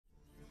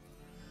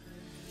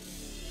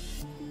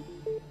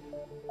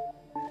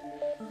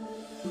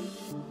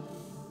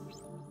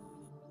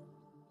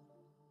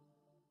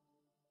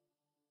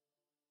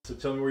So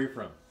tell me where you're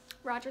from.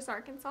 Rogers,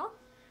 Arkansas.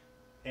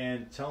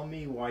 And tell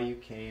me why you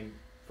came.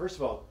 First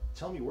of all,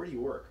 tell me, where do you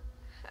work?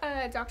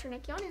 Dr.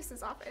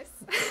 Nikianis's office.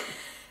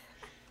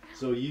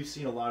 So you've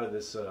seen a lot of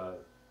this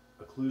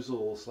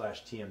occlusal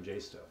 /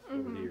 TMJ stuff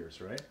over the years,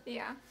 right?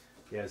 Yeah.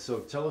 Yeah, so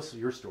tell us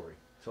your story.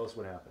 Tell us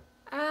what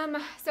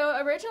happened. So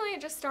originally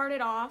it just started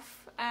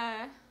off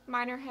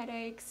minor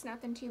headaches,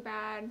 nothing too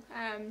bad.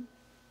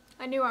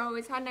 I knew I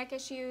always had neck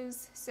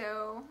issues,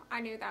 so I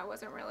knew that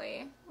wasn't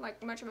really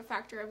like much of a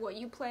factor of what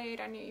you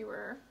played. I knew you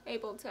were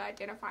able to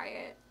identify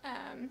it.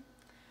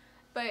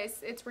 But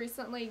it's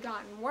recently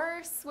gotten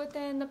worse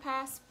within the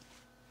past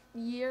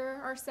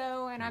year or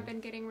so, and I've been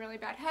getting really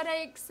bad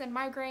headaches and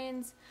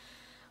migraines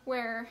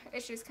where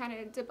it's just kind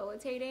of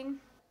debilitating.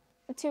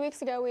 2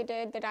 weeks ago we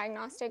did the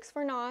diagnostics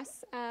for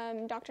NOS.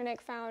 Dr.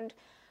 Nick found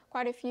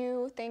quite a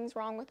few things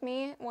wrong with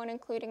me, one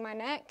including my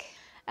neck.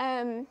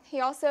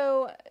 He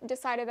also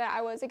decided that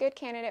I was a good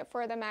candidate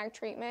for the MAG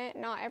treatment.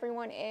 Not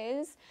everyone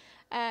is,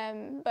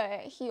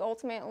 but he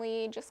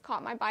ultimately just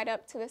caught my bite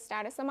up to the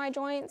status of my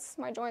joints.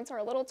 My joints are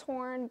a little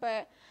torn,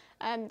 but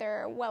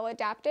they're well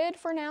adapted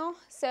for now,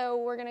 so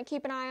we're going to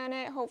keep an eye on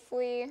it.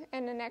 Hopefully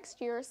in the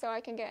next year or so I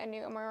can get a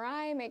new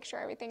MRI, make sure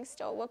everything's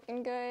still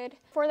looking good.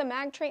 For the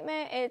MAG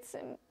treatment, it's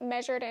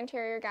measured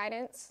anterior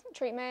guidance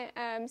treatment,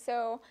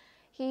 so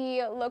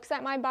he looks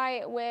at my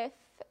bite with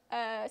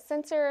a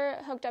sensor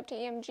hooked up to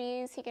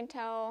EMGs. He can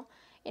tell,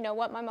 you know,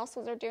 what my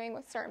muscles are doing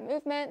with certain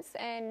movements,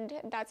 and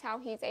that's how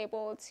he's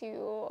able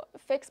to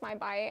fix my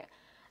bite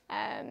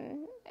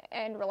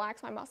and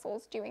relax my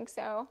muscles doing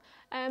so.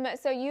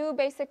 So you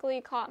basically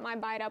caught my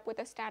bite up with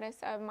the status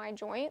of my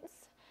joints.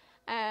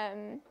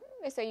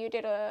 So you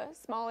did a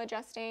small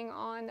adjusting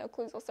on the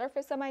occlusal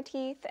surface of my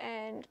teeth,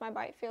 and my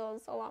bite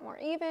feels a lot more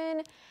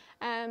even.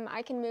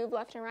 I can move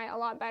left and right a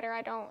lot better.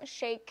 I don't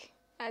shake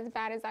as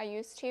bad as I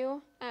used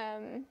to,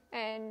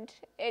 and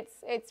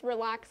it's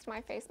relaxed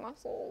my face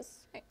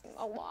muscles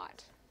a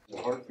lot. Is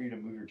it hard for you to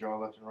move your jaw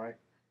left and right?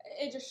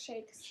 It just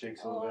shakes. It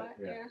shakes a little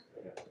bit?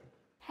 Yeah.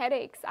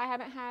 Headaches, I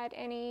haven't had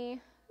any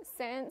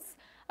since.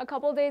 A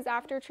couple days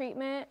after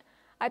treatment,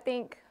 I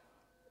think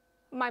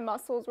my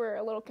muscles were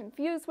a little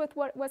confused with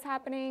what was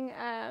happening,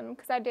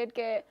 because I did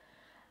get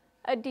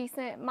a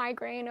decent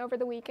migraine over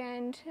the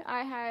weekend.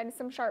 I had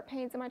some sharp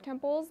pains in my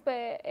temples,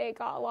 but it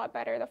got a lot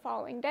better the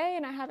following day,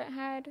 and I haven't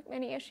had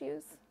any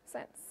issues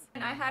since.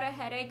 And I had a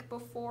headache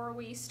before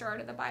we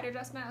started the bite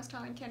adjustment. I was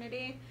telling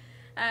Kennedy.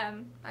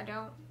 I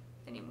don't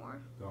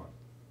anymore. Gone.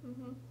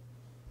 Mm-hmm.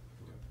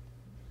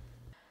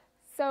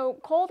 So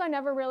cold, I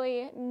never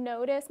really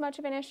noticed much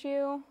of an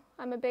issue.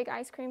 I'm a big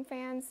ice cream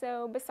fan,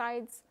 so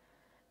besides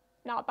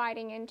not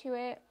biting into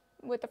it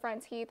with the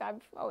front teeth,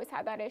 I've always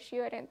had that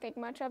issue. I didn't think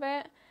much of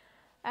it.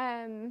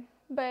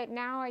 But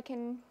now I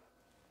can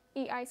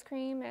eat ice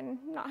cream and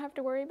not have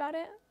to worry about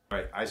it. All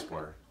right, ice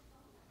water,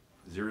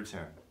 0 to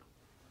 10.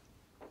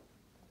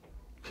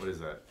 What is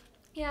that?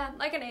 Yeah,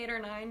 like an 8 or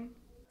 9.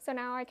 So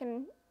now I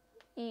can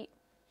eat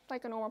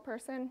like a normal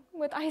person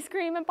with ice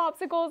cream and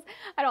popsicles.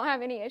 I don't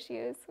have any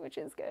issues, which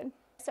is good.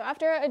 So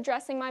after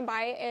addressing my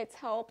bite, it's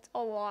helped a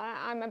lot.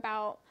 I'm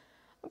about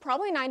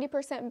probably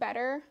 90%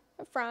 better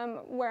from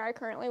where I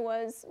currently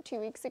was 2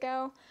 weeks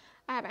ago.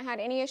 I haven't had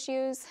any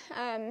issues.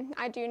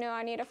 I do know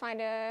I need to find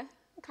a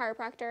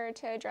chiropractor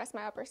to address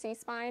my upper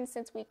C-spine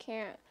since we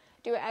can't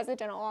do it as a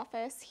dental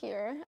office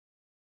here.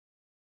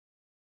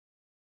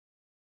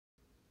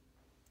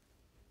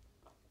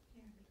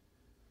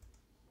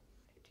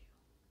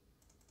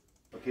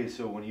 Okay,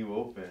 so when you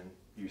open,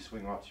 you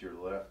swing off to your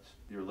left.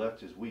 Your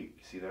left is weak,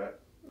 see that?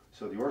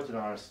 So the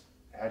orthodontist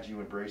had you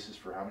in braces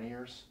for how many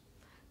years?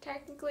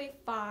 Technically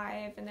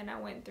 5, and then I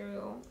went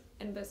through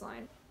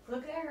Invisalign.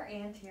 Look at her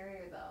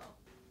anterior though.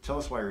 Tell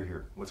us why you're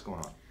here. What's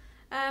going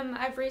on?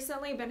 I've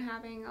recently been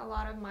having a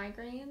lot of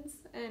migraines,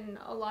 and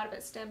a lot of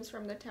it stems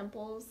from the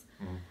temples.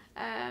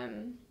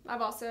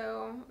 I've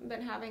also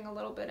been having a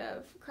little bit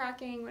of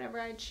cracking whenever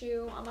I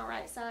chew on my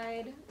right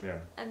side. Yeah.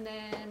 And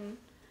then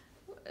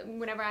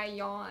whenever I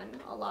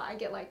yawn a lot, I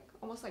get like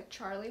almost like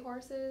Charlie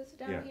horses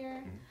down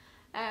here.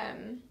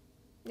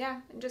 Yeah,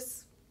 and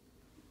just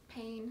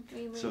pain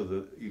mainly.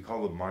 So you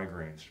call them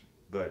migraines,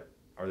 but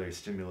are they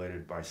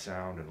stimulated by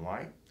sound and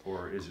light,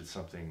 or is it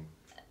something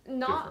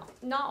Not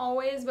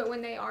always, but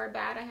when they are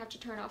bad, I have to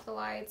turn off the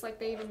lights. Like,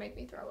 they even make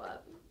me throw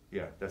up.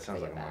 Yeah, that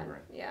sounds like a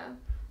migraine. Yeah.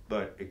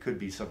 But it could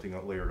be something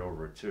layered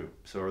over it too.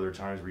 So are there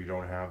times where you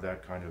don't have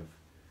that kind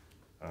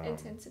of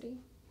intensity?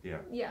 Yeah.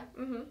 Yeah.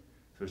 Mm-hmm.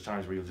 So there's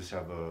times where you'll just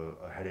have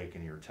a headache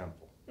in your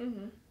temple.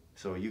 Mm-hmm.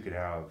 So you could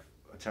have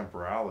a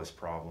temporalis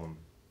problem,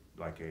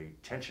 like a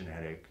tension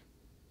headache,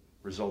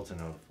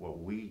 resultant of what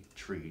we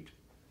treat,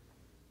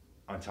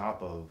 on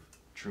top of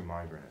true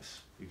migraines.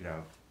 You could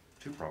have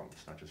 2 problems,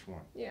 not just 1.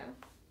 Yeah.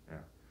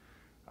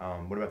 Yeah.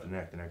 What about the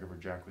neck? The neck ever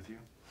jack with you?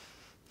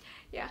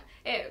 Yeah,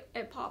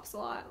 it pops a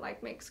lot,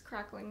 like makes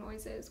crackling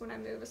noises when I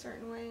move a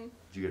certain way.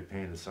 Do you get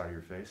pain in the side of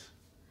your face?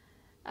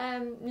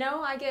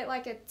 No, I get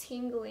like a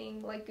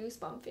tingling, like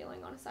goosebump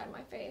feeling on the side of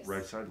my face.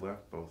 Right side,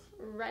 left, both?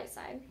 Right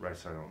side. Right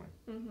side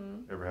only.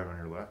 Mm-hmm. Ever have it on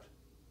your left?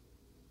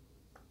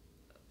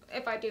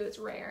 if I do, it's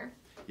rare.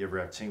 You ever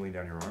have tingling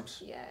down your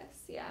arms?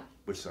 Yes, yeah.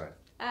 Which side?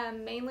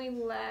 Mainly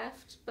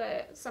left,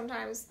 but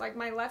sometimes like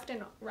my left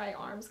and right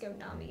arms go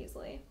numb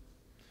easily.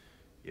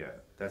 Yeah,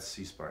 that's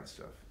C-spine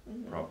stuff,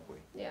 probably.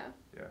 Yeah.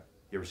 Yeah.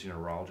 You ever seen a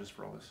neurologist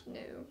for all this?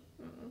 No.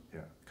 Mm-mm.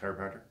 Yeah.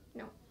 Chiropractor?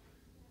 No.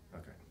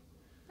 Okay.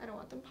 I don't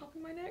want them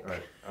popping my neck. All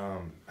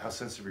right. How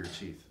sensitive are your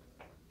teeth?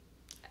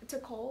 To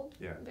cold?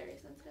 Yeah. Very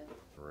sensitive.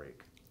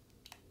 Break.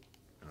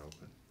 And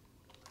open.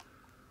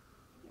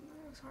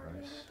 It was harder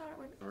than I thought it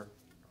would. Hard.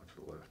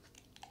 To the left.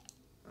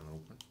 And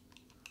open.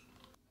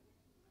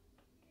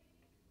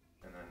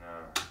 And then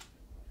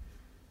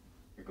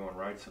you're going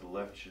right, so the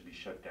left should be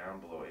shut down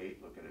below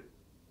 8. Look at it.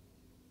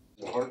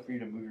 Is it hard for you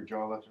to move your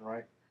jaw left and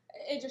right?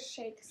 It just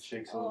shakes. It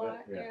shakes a little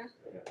lot, bit?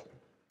 Yeah.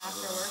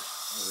 After work?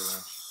 Over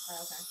lunch.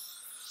 Oh,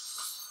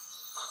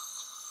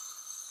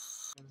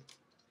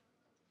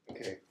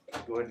 okay. Okay,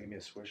 go ahead and give me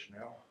a swish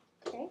now.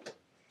 Okay.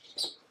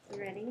 You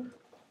ready?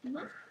 Mm-hmm.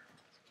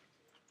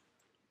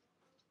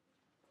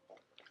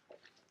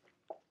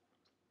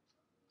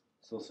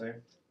 Still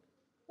same?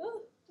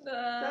 Ooh, the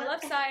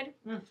left side.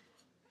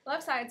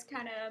 Left side's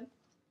kind of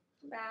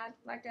bad,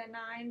 like a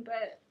 9,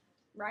 but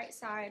right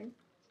side.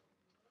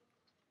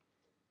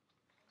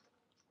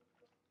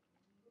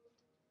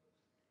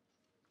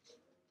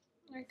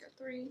 Like a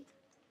 3.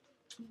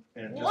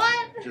 And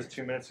What? Just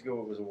 2 minutes ago,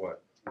 it was a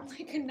what?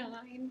 Like a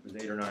 9. It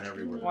was 8 or 9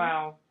 everywhere.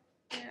 Wow.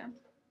 Yeah.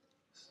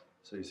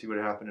 So you see what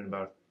happened in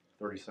about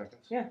 30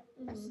 seconds? Yeah.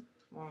 Mm-hmm.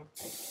 Wow.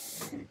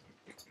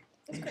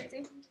 It's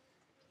crazy.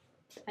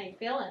 How you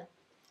feeling?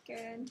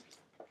 Good.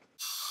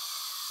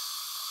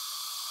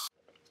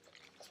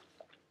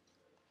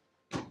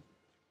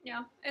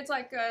 Yeah, it's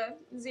like a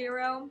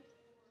 0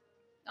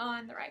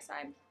 on the right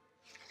side.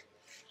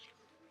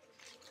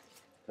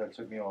 That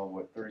took me all,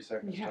 what, 30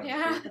 seconds? Yeah. Time to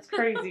Yeah. see? It's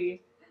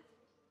crazy.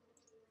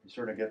 You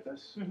sort of get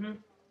this? Mm-hmm.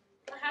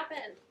 What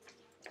happened?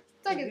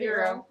 It's like a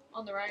 0 0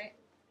 on the right.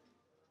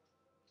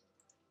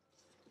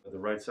 The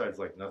right side's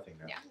like nothing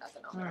now. Yeah,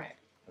 nothing on the right.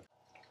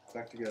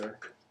 Back together.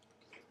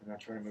 And now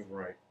try to move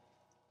right.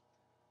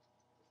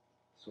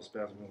 Still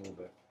spasming a little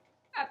bit.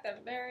 At the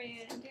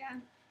very end, yeah.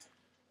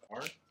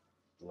 Arm,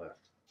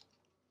 left.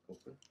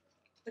 Open.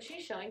 Was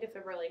she showing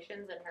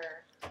defibrillations in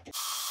her?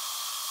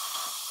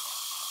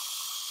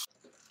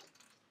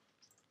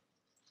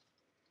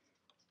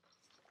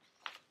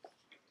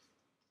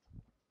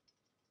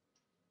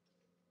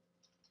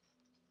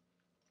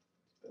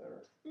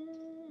 Better.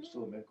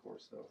 Still a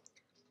mid-course though.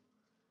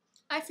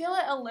 I feel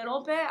it a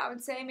little bit. I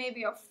would say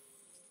maybe a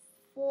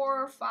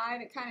 4 or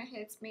 5. It kind of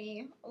hits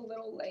me a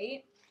little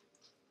late.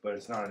 But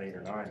it's not an 8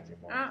 or 9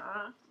 anymore.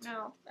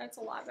 No, that's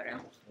a lot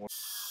better.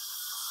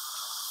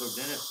 So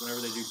dentists,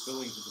 whenever they do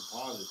fillings and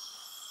deposits,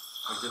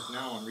 like just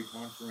now I'm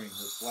recontouring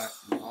her flat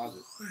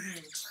deposit.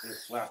 They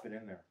just slap it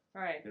in there.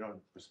 Right. They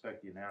don't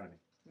respect the anatomy.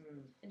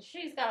 And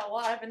she's got a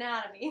lot of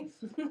anatomy.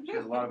 She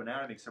has a lot of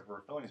anatomy except for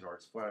her fillings are.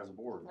 It's flat as a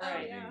board. Oh,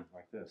 instead of yeah. being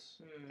like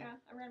this. Yeah,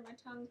 I run my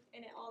tongue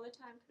in it all the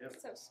time. Yep.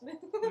 It's so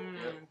smooth.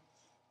 Yep.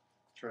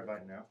 Try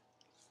biting now.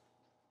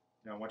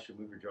 Now I want you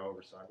to move your jaw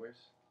over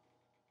sideways.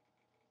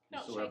 You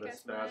Don't still have shake that as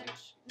spasm?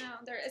 much. No,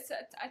 there is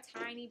a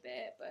tiny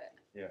bit, but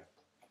Yeah.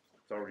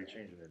 It's already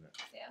changing, isn't it?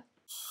 yeah.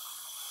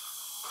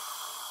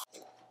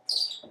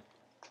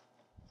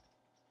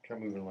 Try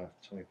moving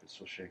left. Tell me if it's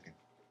still shaking.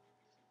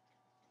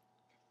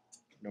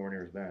 Nowhere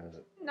near as bad, is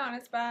it? Not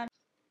as bad.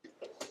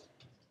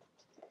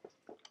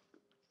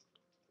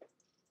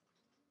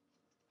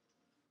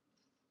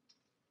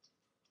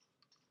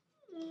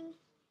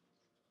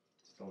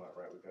 Still not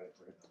right. We got it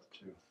for hit number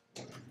 2.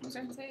 I was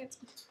going to say it's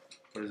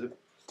What is it?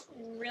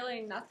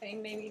 really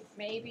nothing.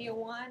 Maybe a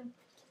 1.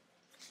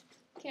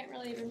 Can't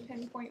really even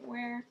pinpoint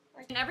where.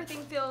 Like, and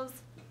everything feels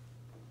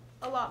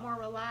a lot more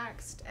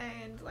relaxed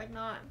and like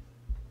not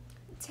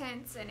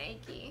tense and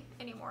achy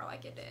anymore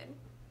like it did.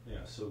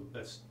 Yeah, so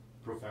that's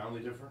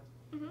profoundly different?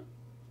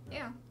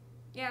 Yeah.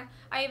 Yeah.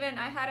 I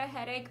had a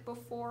headache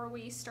before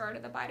we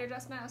started the bite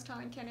adjustment. I was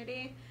telling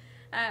Kennedy.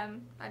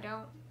 I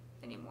don't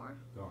anymore.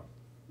 Gone.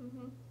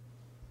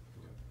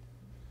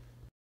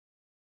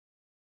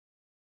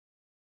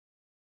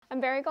 I'm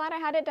very glad I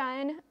had it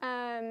done.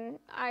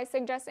 I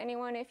suggest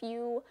anyone, if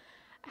you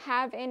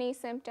have any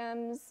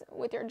symptoms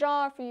with your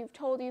jaw, if you've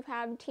told you've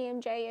had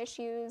TMJ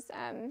issues,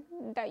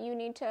 that you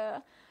need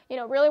to,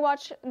 really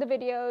watch the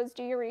videos,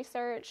 do your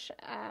research,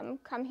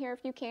 come here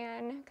if you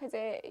can, because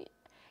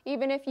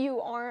even if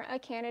you aren't a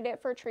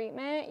candidate for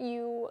treatment,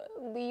 you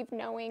leave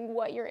knowing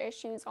what your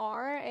issues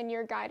are and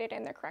you're guided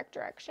in the correct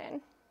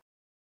direction.